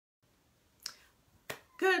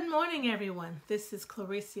Good morning, everyone. This is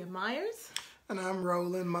Recie Myers. And I'm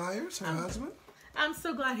Roland Myers, her husband. I'm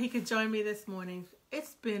so glad he could join me this morning.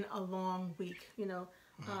 It's been a long week,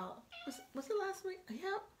 was it last week?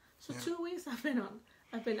 Yeah. So 2 weeks I've been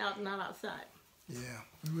out and not outside. Yeah,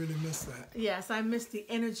 we really missed that. Yes, I miss the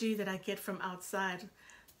energy that I get from outside.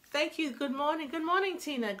 Thank you. Good morning. Good morning,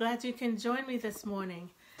 Tina. Glad you can join me this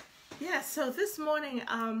morning. Yeah, so this morning,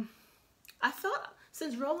 I thought,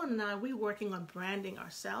 since Roland and I, we're working on branding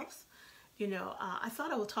ourselves, I thought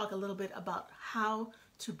I would talk a little bit about how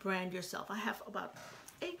to brand yourself. I have about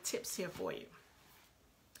 8 tips here for you.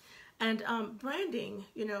 And branding,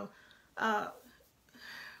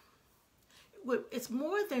 it's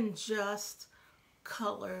more than just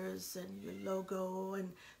colors and your logo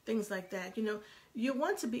and things like that. You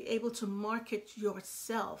want to be able to market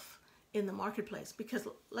yourself in the marketplace, because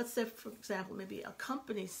let's say, for example, maybe a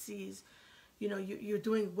company sees you're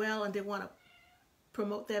doing well and they want to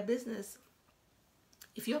promote their business.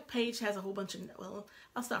 If your page has a whole bunch of,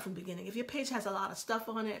 I'll start from the beginning. If your page has a lot of stuff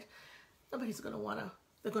on it, nobody's going to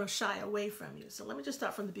they're going to shy away from you. So let me just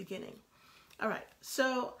start from the beginning. All right.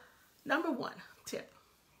 So number 1 tip.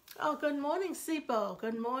 Oh, good morning, Sipo.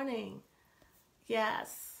 Good morning.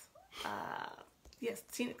 Yes. Yes,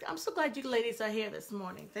 Tina. I'm so glad you ladies are here this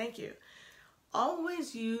morning. Thank you.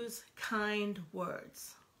 Always use kind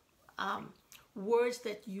words. Words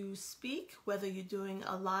that you speak, whether you're doing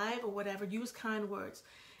a live or whatever, use kind words.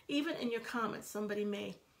 Even in your comments, somebody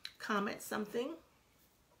may comment something.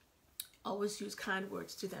 Always use kind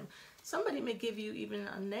words to them. Somebody may give you even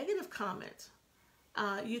a negative comment.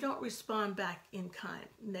 You don't respond back in kind,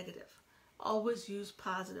 negative. Always use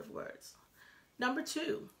positive words. Number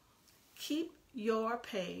 2, keep your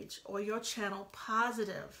page or your channel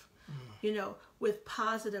positive, with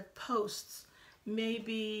positive posts.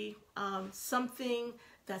 Maybe something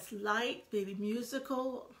that's light, maybe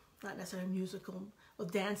musical, not necessarily musical, or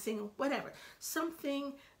dancing, whatever.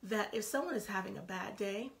 Something that if someone is having a bad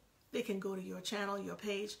day, they can go to your channel, your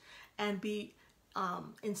page, and be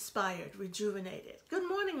inspired, rejuvenated. Good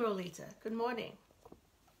morning, Rolita. Good morning.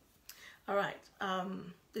 All right.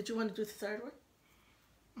 Did you want to do the third one?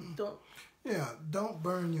 Don't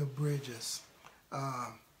burn your bridges.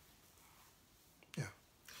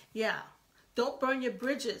 Yeah. Don't burn your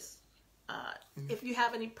bridges. If you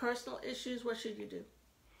have any personal issues, what should you do?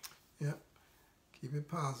 Yep. Keep it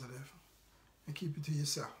positive and keep it to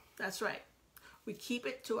yourself. That's right. We keep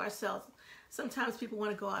it to ourselves. Sometimes people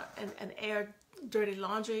want to go out and air dirty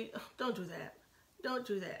laundry. Don't do that. Don't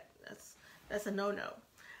do that. That's a no-no.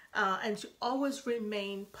 And you always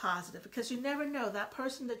remain positive, because you never know, that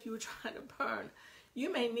person that you were trying to burn,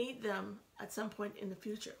 you may need them at some point in the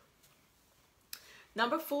future.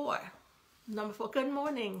 Number 4. Good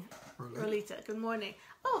morning, Rolita. Good morning.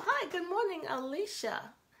 Oh, hi. Good morning,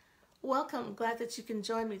 Alicia. Welcome. Glad that you can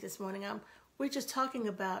join me this morning. We're just talking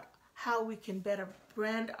about how we can better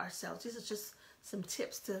brand ourselves. These are just some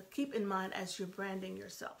tips to keep in mind as you're branding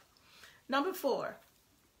yourself. Number 4.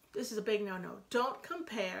 This is a big no-no. Don't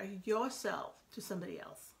compare yourself to somebody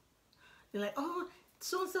else. You're like, oh,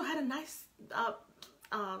 so-and-so had a nice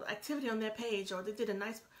activity on their page, or they did a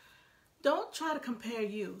nice... Don't try to compare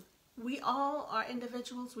you. We all are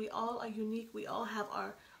individuals. We all are unique. We all have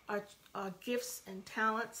our gifts and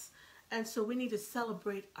talents. And so we need to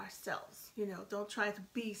celebrate ourselves. Don't try to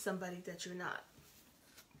be somebody that you're not.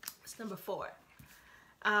 That's number 4.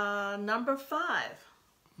 Number 5.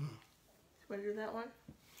 You want to do that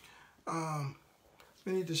one?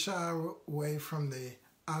 We need to shy away from the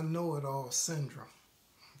I know it all syndrome.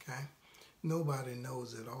 Okay? Nobody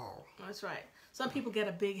knows it all. That's right. Some people get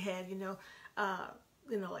a big head,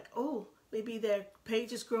 like, oh, maybe their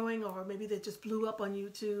page is growing, or maybe they just blew up on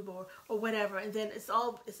YouTube or whatever, and then it's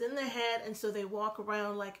in their head, and so they walk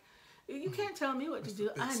around like, you can't tell me what to do.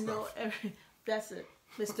 I know that's it,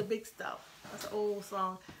 Mr. Big Stuff. That's an old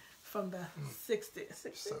song from the 60s.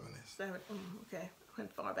 70s. Okay,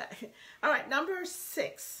 went far back. All right, number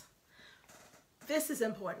 6. This is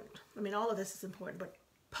important. All of this is important, but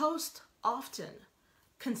post often,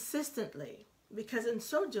 consistently, because in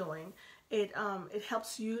so doing, it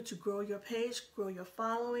helps you to grow your page, grow your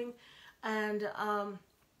following, and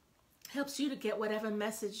helps you to get whatever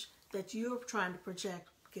message that you're trying to project,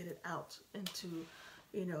 get it out into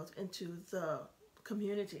the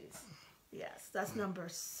communities. Yes, that's number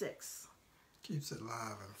 6. Keeps it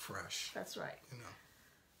live and fresh. That's right.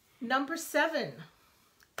 Number 7,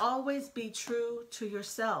 always be true to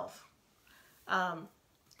yourself.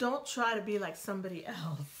 Don't try to be like somebody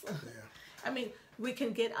else. Yeah. We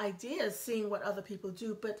can get ideas seeing what other people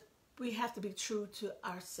do, but we have to be true to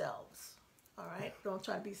ourselves. All right? Don't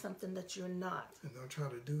try to be something that you're not. And don't try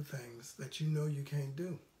to do things that you know you can't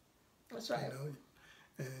do. That's right.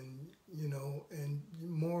 And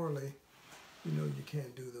morally, you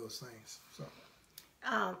can't do those things. So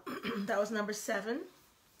that was number 7.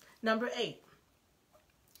 Number 8.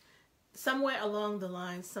 Somewhere along the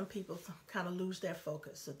line, some people kind of lose their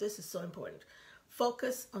focus. So this is so important.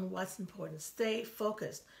 Focus on what's important. Stay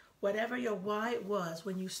focused. Whatever your why was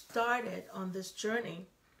when you started on this journey,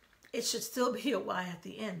 it should still be a why at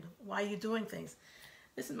the end. Why are you doing things?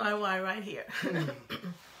 This is my why right here.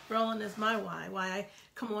 Rolling is my why. Why I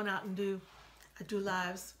come on out and do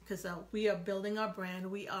lives, because we are building our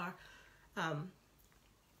brand. We are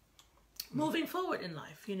moving forward in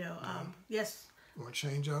life. Yes. We'll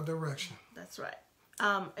change our direction. That's right.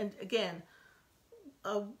 And again,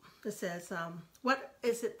 it says, what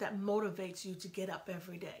is it that motivates you to get up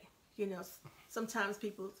every day? Sometimes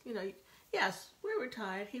people, yes, we're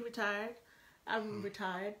retired. He retired. I'm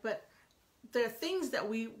retired. But there are things that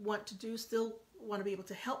we want to do, still want to be able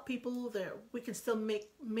to help people. We can still make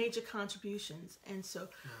major contributions. And so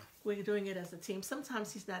we're doing it as a team.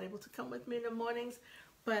 Sometimes he's not able to come with me in the mornings,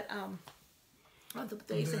 but on the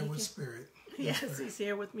days that he can. Spirit. Yes, he's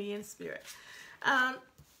here with me in spirit.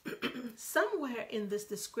 Somewhere in this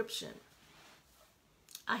description,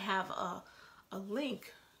 I have a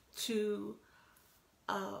link to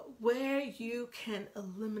where you can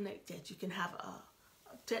eliminate debt. You can have a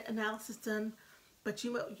debt analysis done, but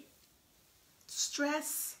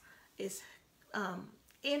stress is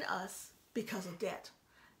in us because of debt.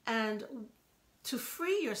 And to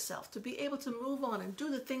free yourself, to be able to move on and do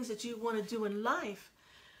the things that you want to do in life,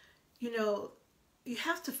 you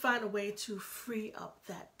have to find a way to free up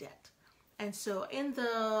that debt. And so in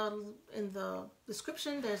the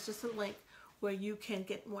description, there's just a link where you can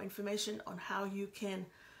get more information on how you can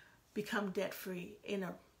become debt-free in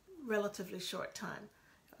a relatively short time.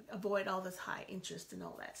 Avoid all this high interest and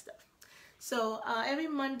all that stuff. So every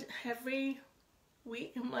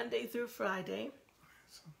week, Monday through Friday,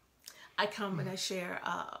 I come and I share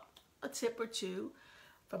a tip or two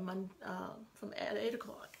from at 8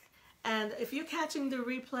 o'clock. And if you're catching the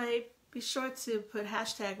replay, be sure to put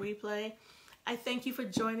 #replay. I thank you for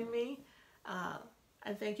joining me.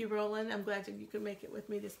 I thank you, Roland. I'm glad that you could make it with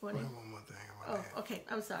me this morning. One more thing. Okay.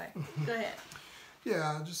 I'm sorry. Go ahead.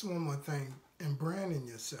 Yeah, just one more thing. And branding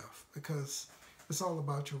yourself, because it's all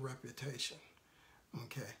about your reputation.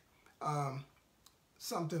 Okay.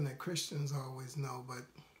 Something that Christians always know, but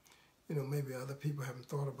maybe other people haven't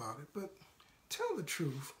thought about it. But tell the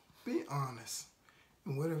truth. Be honest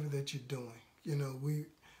in whatever that you're doing.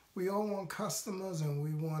 We all want customers, and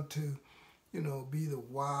we want to, be the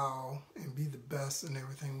wow and be the best in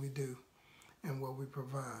everything we do and what we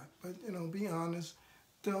provide. But, be honest.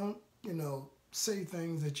 Don't, say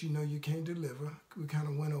things that you can't deliver. We kind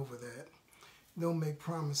of went over that. Don't make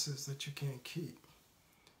promises that you can't keep.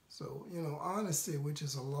 So, honesty, which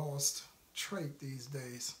is a lost trait these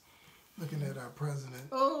days, looking at our president.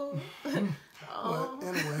 Oh. But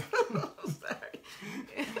anyway. Sorry.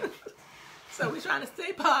 So we're trying to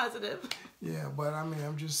stay positive. Yeah, but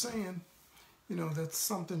I'm just saying, that's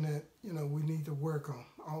something that, we need to work on.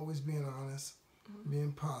 Always being honest,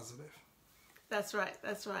 being positive. That's right.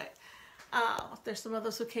 There's some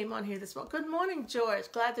others who came on here this morning. Good morning,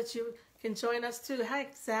 George. Glad that you can join us too. Hi,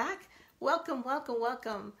 Zach. Welcome.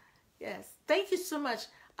 Yes. Thank you so much,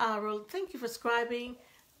 Roland. Thank you for scribing.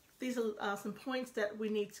 These are some points that we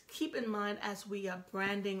need to keep in mind as we are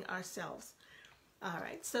branding ourselves. All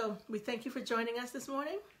right. So we thank you for joining us this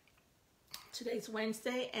morning. Today's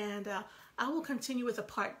Wednesday, and I will continue with a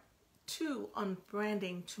part 2 on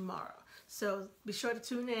branding tomorrow. So be sure to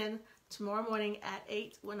tune in tomorrow morning at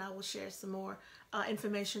 8 when I will share some more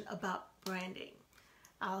information about branding.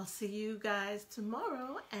 I'll see you guys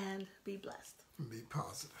tomorrow, and be blessed. Be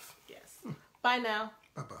positive. Yes. Bye now.